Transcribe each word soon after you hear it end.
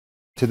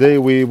Today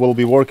we will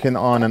be working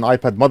on an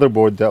iPad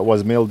motherboard that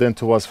was mailed in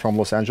to us from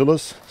Los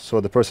Angeles.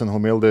 So the person who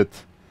mailed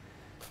it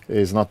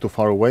is not too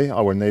far away,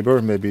 our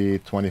neighbor, maybe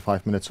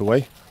 25 minutes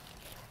away.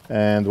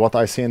 And what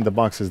I see in the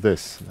box is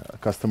this. A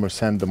customer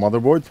sent the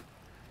motherboard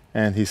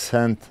and he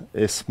sent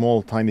a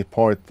small tiny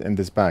part in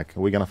this bag.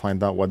 We're gonna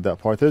find out what that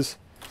part is.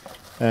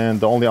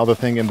 And the only other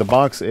thing in the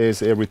box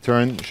is a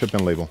return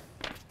shipping label.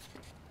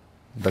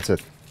 That's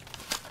it.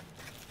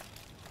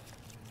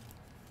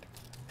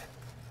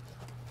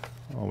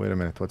 Oh, wait a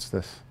minute, what's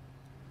this?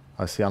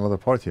 I see another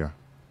part here.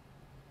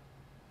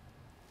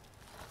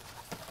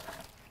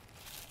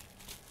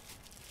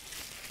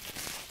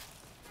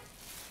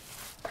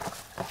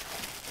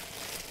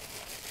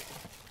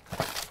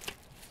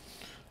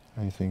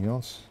 Anything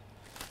else?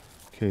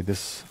 Okay,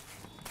 this,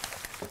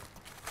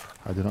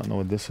 I do not know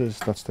what this is.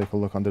 Let's take a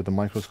look under the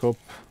microscope.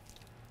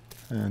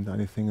 And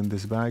anything in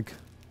this bag?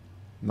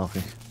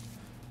 Nothing.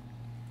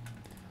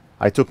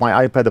 I took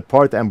my iPad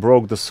apart and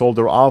broke the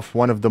solder off.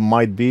 One of them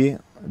might be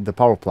the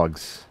power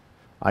plugs.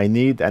 I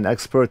need an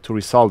expert to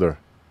resolder.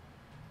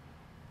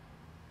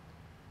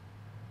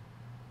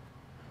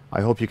 I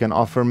hope you can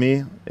offer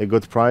me a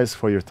good price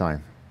for your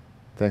time.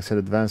 Thanks in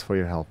advance for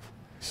your help.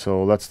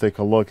 So let's take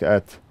a look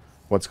at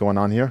what's going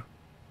on here.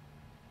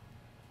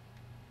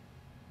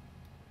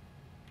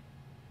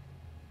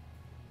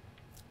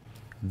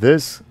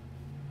 This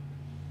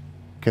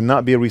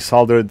cannot be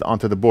resoldered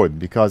onto the board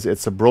because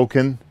it's a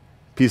broken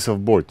piece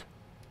of board.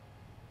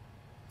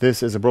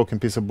 This is a broken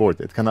piece of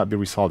board. It cannot be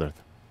resoldered.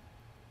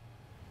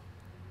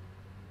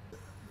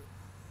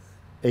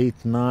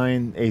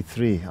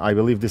 8983. I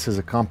believe this is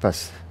a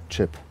compass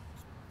chip.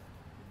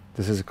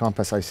 This is a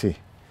compass IC.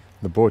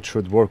 The board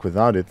should work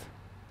without it.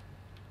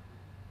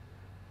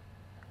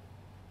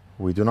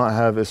 We do not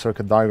have a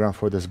circuit diagram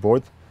for this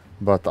board,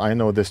 but I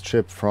know this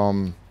chip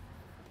from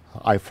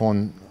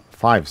iPhone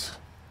 5s.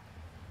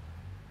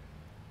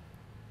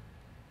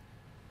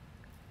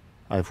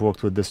 I've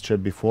worked with this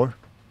chip before.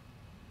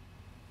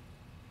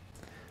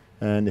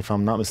 And if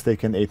I'm not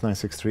mistaken,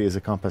 8963 is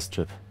a compass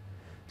chip.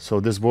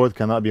 So this board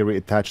cannot be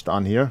reattached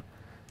on here.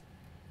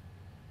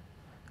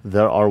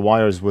 There are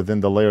wires within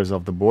the layers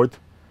of the board,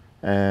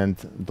 and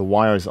the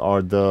wires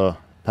are the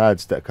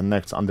pads that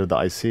connects under the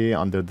IC,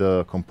 under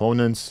the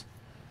components,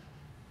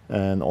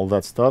 and all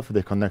that stuff.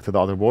 They connect to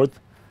the other board.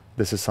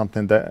 This is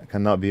something that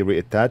cannot be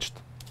reattached.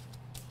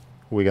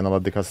 We're gonna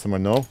let the customer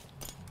know.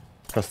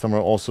 Customer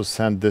also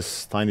sent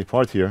this tiny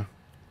part here.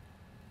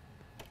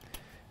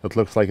 It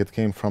looks like it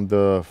came from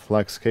the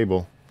Flux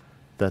cable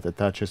that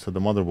attaches to the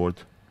motherboard,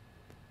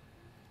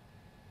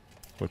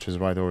 which is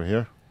right over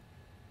here.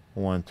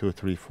 1, 2,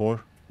 3,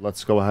 4.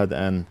 Let's go ahead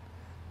and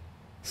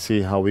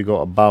see how we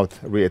go about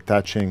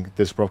reattaching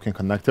this broken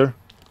connector.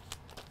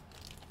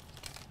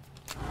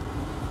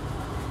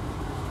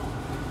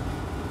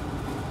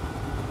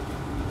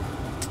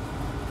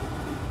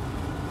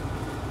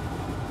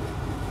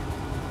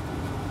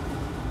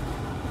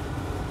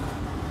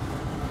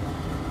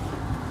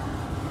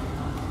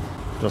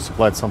 Just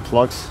applied some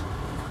Flux.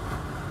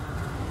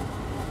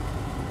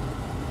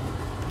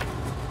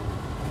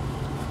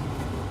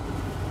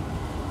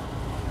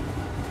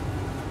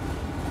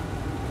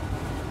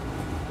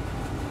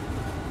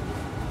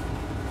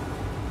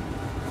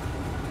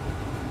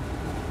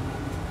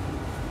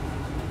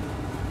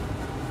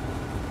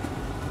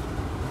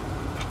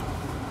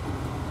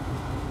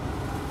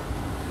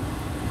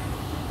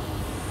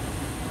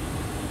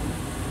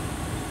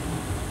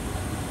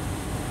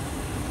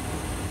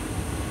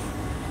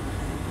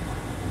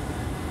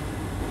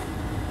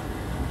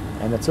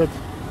 And that's it.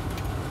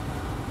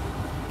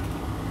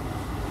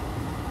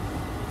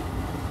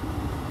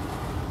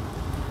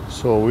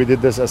 So we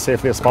did this as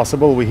safely as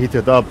possible. We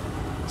heated up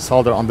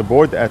solder on the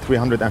board at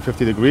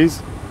 350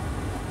 degrees.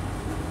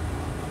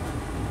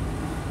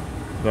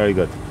 Very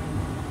good.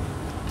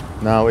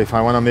 Now if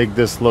I want to make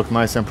this look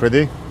nice and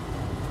pretty,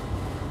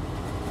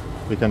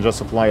 we can just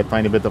apply a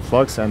tiny bit of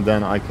Flux, and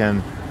then I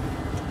can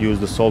use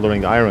the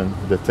soldering iron,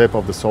 the tip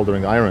of the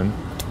soldering iron,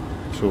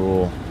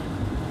 to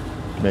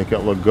make it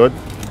look good.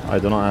 I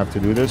do not have to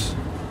do this.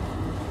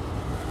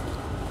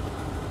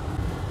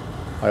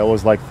 I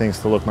always like things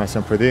to look nice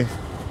and pretty,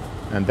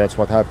 and that's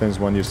what happens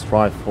when you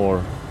strive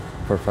for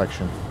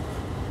perfection.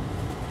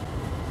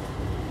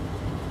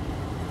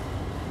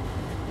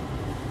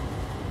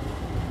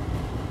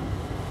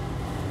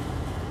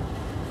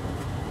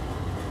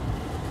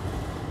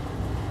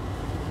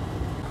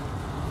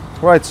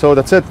 Right, so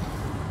that's it.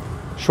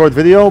 Short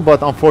video,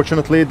 but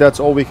unfortunately that's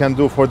all we can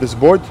do for this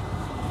board.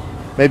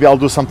 Maybe I'll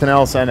do something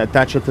else and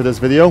attach it to this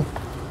video.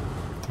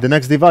 The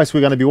next device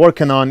we're going to be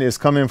working on is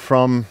coming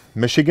from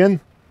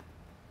Michigan.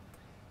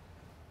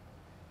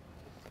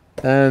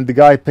 And the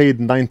guy paid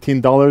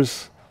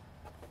 $19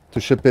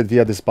 to ship it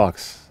via this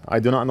box. I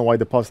do not know why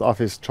the post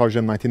office charged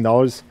him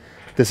 $19.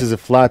 This is a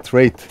flat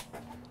rate,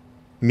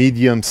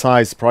 medium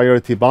size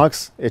priority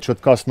box. It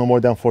should cost no more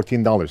than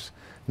 $14.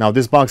 Now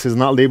this box is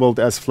not labeled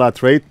as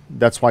flat rate.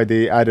 That's why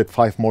they added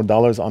 $5 more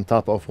on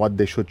top of what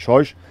they should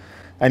charge.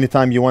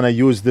 Anytime you want to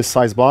use this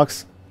size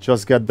box,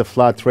 just get the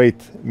flat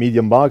rate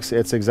medium box.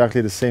 It's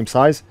exactly the same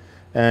size,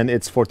 and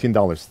it's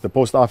 $14. The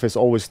post office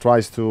always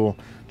tries to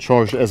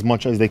charge as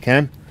much as they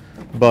can,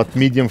 but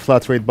medium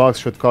flat rate box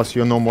should cost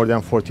you no more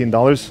than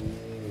 $14.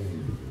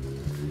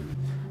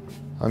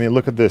 I mean,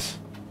 look at this.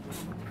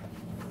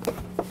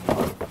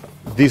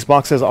 These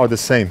boxes are the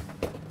same.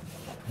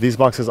 These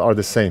boxes are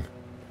the same.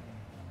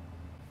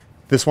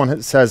 This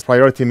one says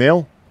priority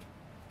mail,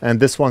 and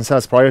this one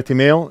says priority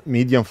mail,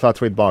 medium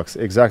flat rate box,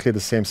 exactly the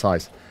same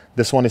size.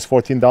 This one is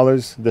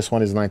 $14, this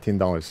one is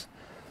 $19.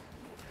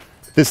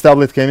 This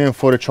tablet came in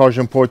for a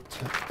charging port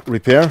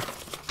repair.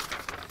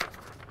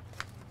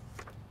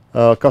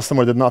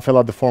 Customer did not fill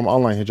out the form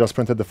online. He just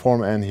printed the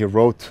form and he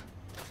wrote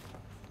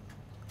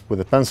with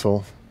a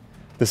pencil.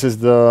 This is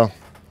the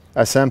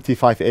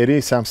SM-T580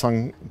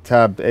 Samsung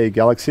Tab A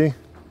Galaxy.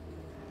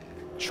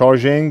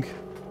 Charging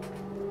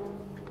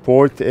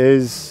port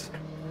is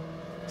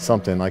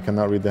something. I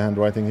cannot read the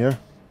handwriting here.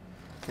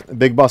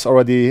 Big Boss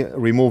already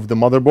removed the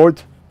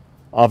motherboard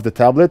of the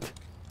tablet.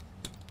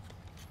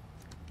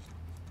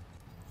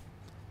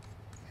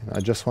 I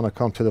just want to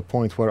come to the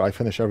point where I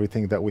finish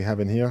everything that we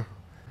have in here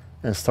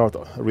and start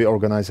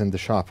reorganizing the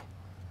shop.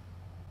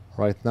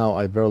 Right now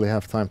I barely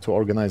have time to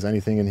organize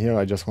anything in here.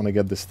 I just want to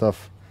get this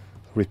stuff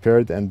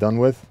repaired and done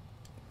with.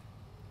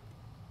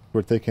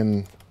 We're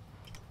taking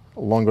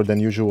longer than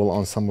usual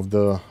on some of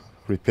the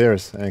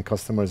repairs, and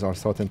customers are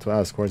starting to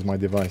ask, where's my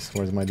device,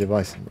 where's my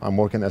device? I'm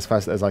working as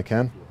fast as I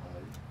can,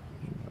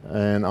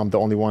 and I'm the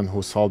only one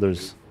who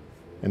solders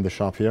in the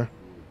shop here.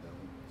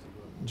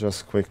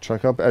 Just quick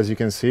checkup. As you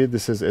can see,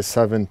 this is a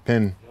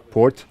 7-pin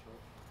port.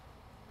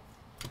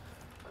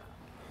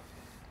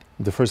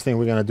 The first thing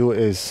we're going to do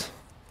is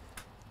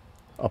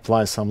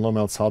apply some low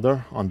melt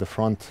solder on the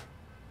front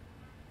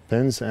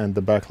pins and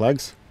the back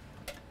legs,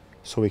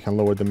 so we can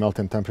lower the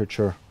melting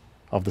temperature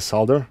of the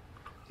solder.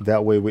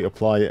 That way we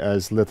apply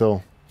as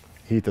little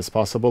heat as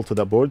possible to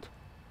that board.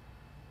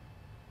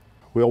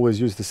 We always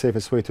use the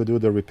safest way to do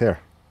the repair.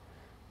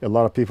 A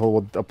lot of people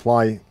would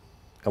apply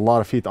a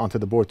lot of heat onto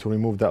the board to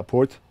remove that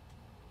port.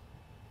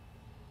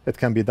 It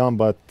can be done,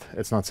 but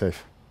it's not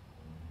safe.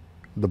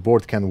 The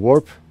board can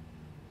warp,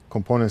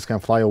 components can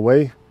fly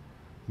away,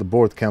 the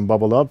board can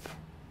bubble up.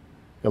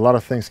 A lot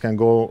of things can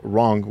go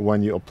wrong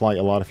when you apply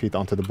a lot of heat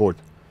onto the board.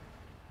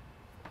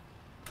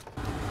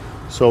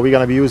 So we're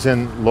going to be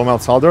using low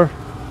melt solder.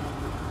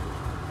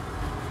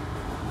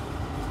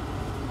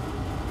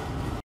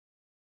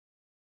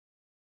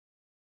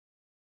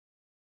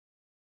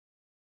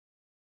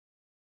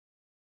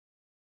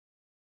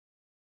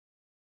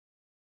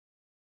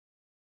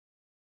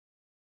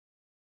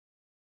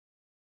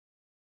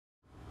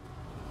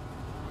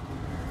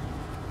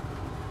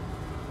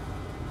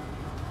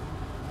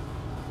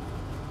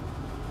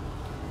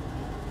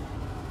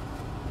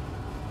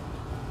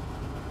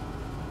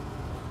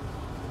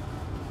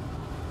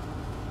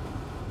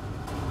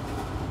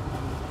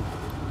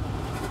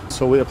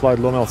 So we applied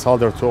low melt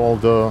solder to all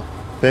the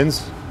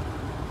pins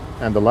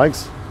and the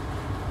legs.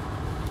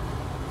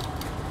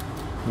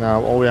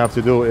 Now all we have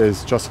to do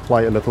is just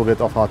apply a little bit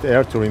of hot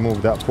air to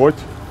remove that port.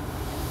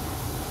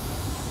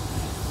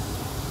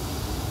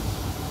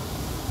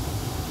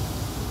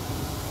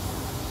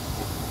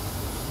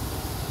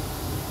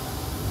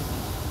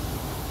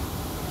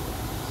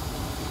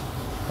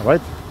 All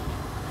right.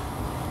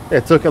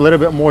 It took a little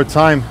bit more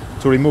time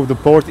to remove the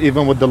port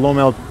even with the low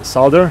melt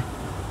solder,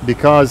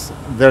 because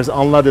there's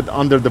unleaded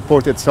under the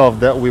port itself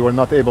that we were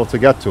not able to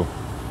get to.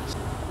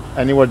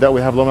 Anywhere that we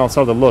have low melt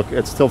solder, look,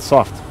 it's still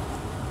soft.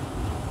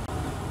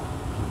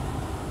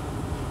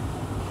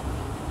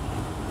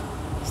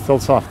 Still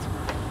soft.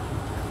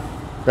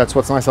 That's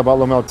what's nice about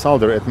low melt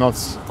solder. It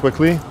melts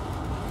quickly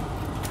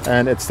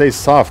and it stays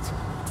soft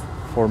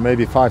for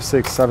maybe 5,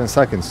 6, 7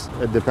 seconds.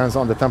 It depends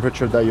on the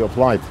temperature that you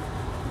applied.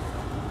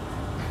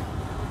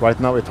 Right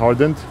now it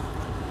hardened.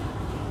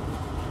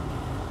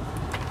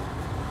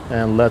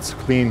 And let's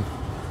clean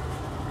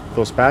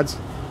those pads.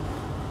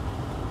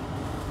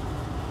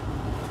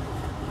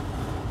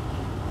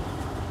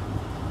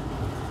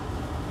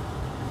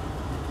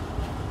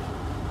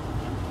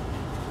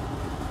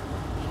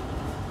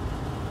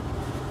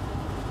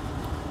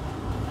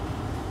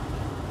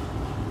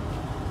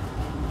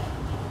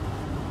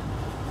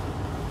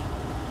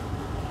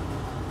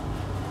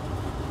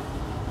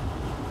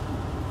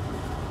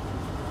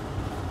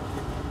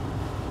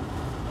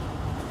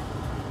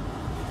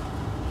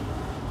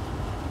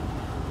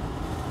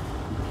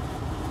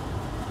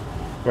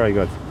 Very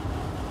good.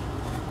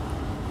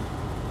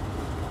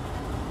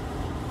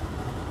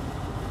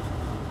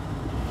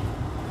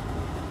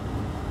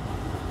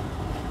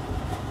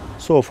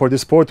 So for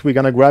this port, we're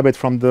gonna grab it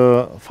from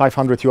the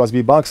 500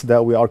 USB box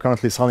that we are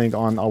currently selling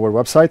on our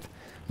website.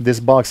 This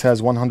box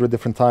has 100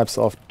 different types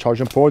of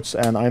charging ports,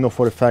 and I know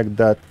for a fact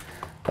that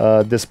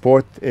this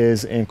port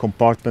is in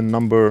compartment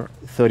number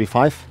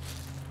 35.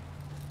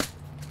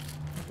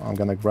 I'm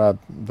gonna grab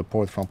the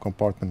port from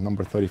compartment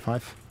number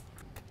 35.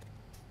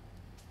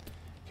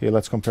 Okay,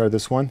 let's compare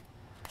this one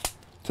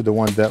to the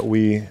one that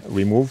we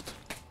removed.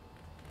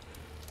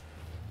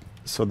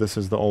 So this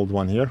is the old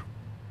one here,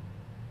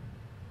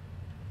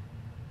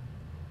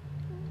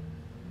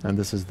 and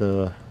this is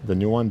the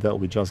new one that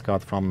we just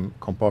got from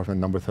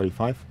compartment number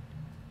 35.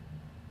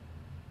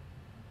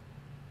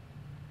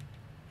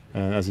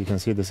 And as you can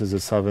see, this is a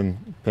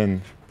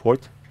 7-pin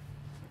port,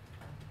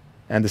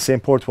 and the same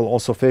port will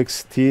also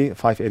fix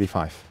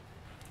T585.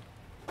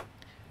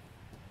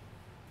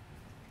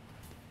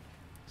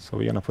 So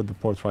we're gonna put the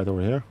port right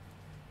over here.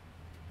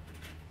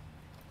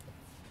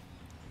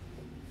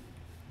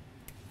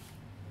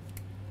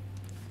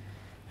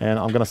 And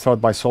I'm gonna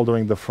start by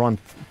soldering the front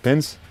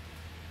pins,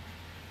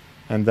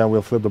 and then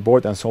we'll flip the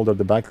board and solder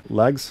the back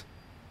legs.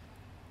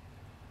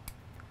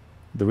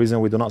 The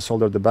reason we do not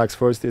solder the backs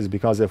first is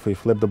because if we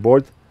flip the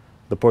board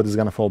is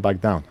gonna fall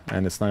back down,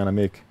 and it's not gonna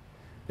make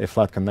a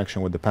flat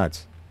connection with the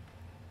pads.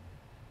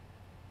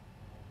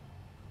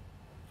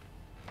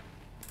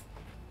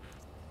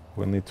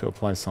 We'll need to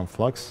apply some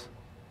flux.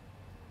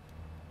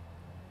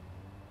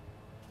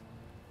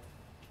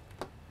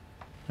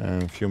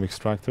 And fume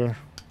extractor.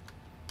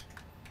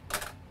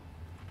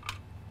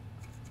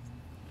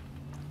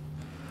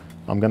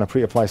 I'm gonna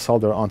pre-apply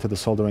solder onto the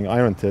soldering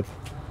iron tip.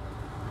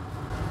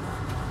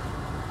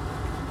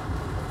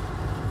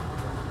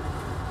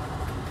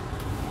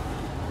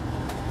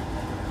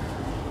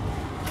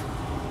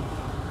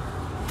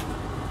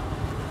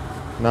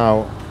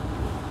 Now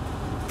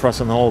press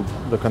and hold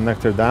the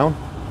connector down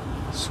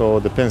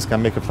so the pins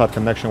can make a flat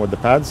connection with the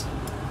pads.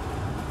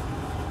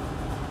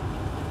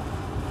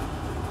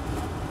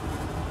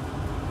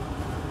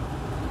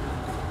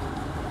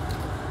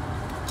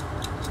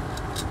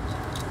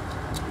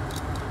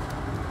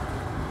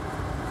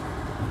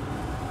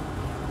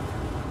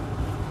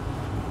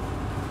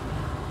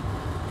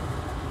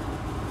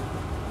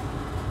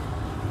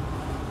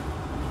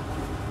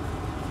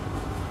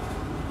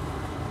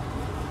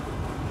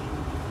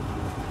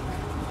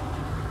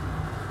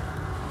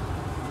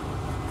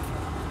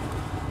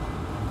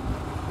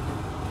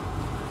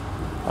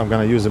 I'm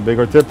gonna use a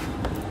bigger tip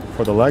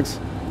for the legs.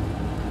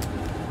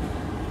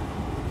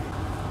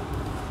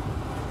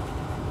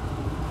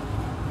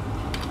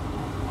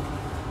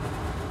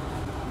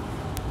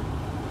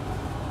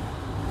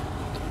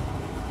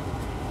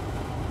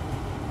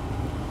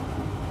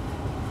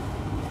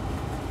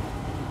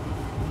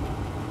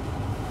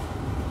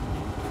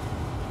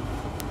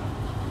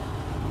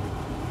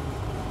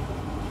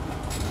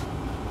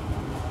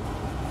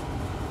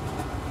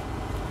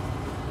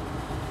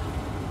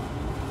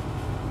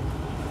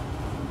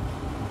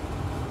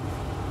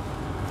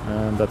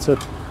 And that's it.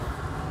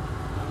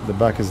 The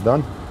back is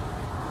done.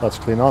 Let's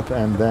clean up,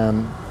 and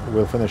then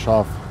we'll finish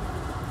off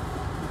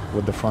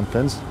with the front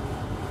pins.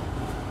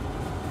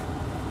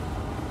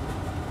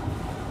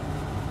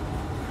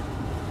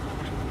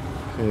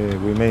 Okay,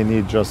 we may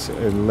need just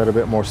a little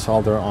bit more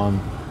solder on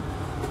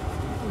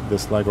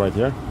this leg right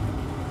here.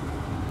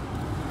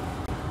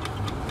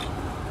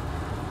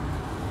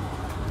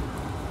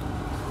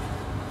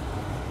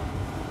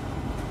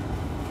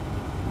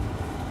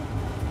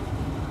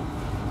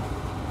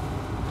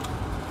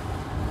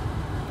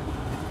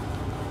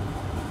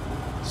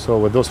 So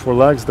with those 4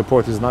 legs, the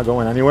port is not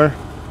going anywhere.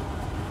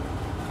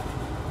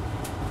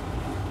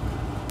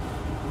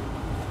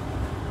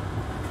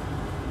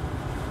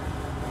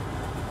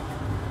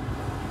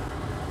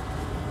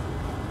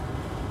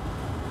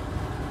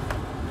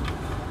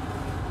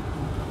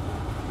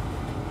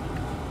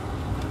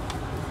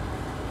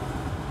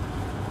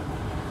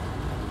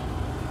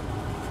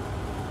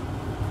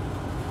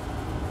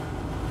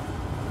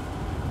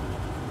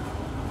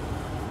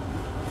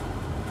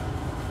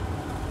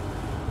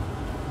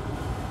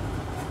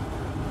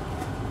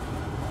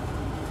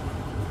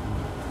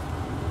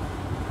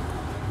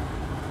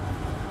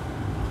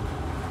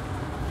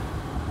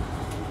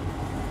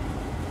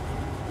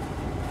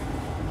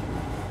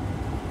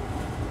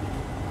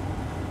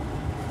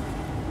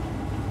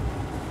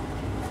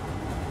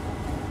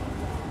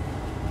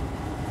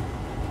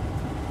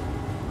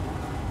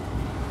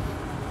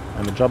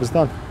 And the job is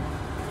done.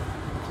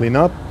 Clean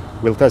up,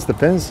 we'll test the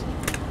pins,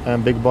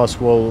 and Big Boss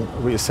will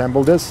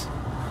reassemble this.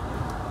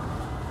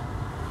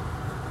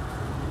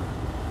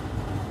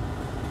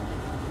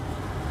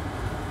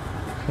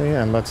 Okay,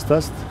 and let's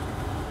test.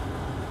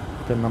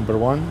 Pin number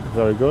 1,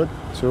 very good.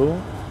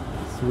 2,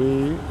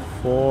 3,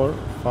 4,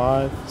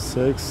 5,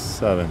 6,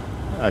 7.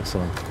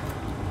 Excellent.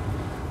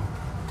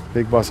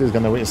 Big Boss is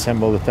going to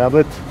reassemble the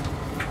tablet.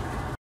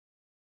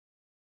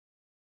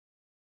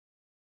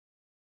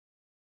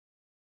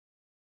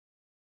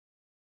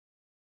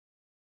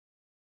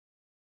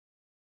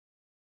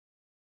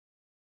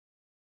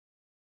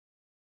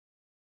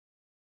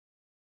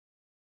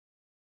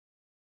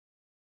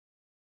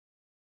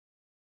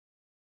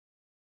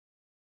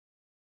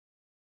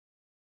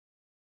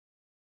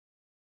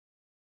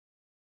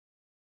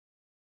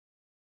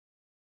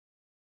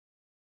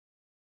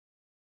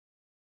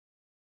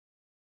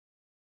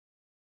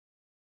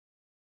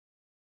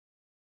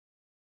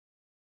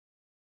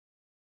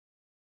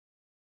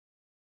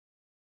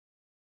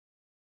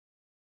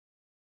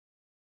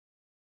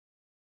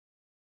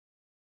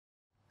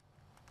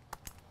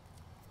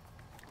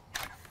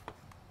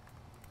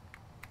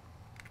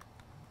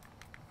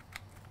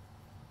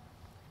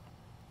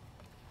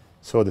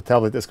 So the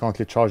tablet is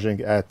currently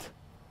charging at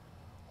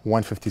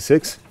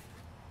 156,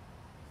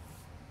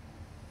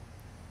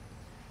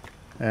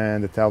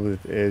 and the tablet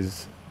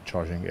is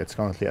charging. It's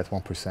currently at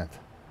 1%.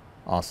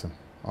 Awesome,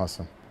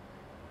 awesome.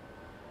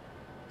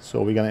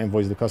 So we're gonna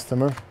invoice the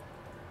customer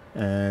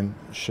and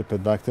ship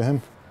it back to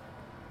him.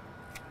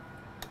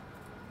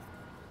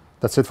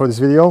 That's it for this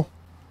video.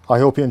 I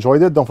hope you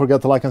enjoyed it. Don't forget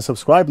to like and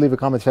subscribe. Leave a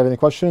comment if you have any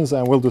questions,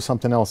 and we'll do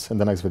something else in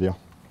the next video.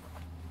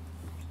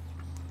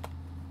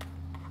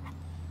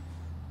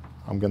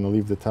 I'm gonna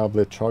leave the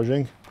tablet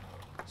charging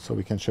so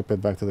we can ship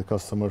it back to the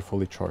customer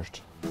fully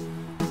charged.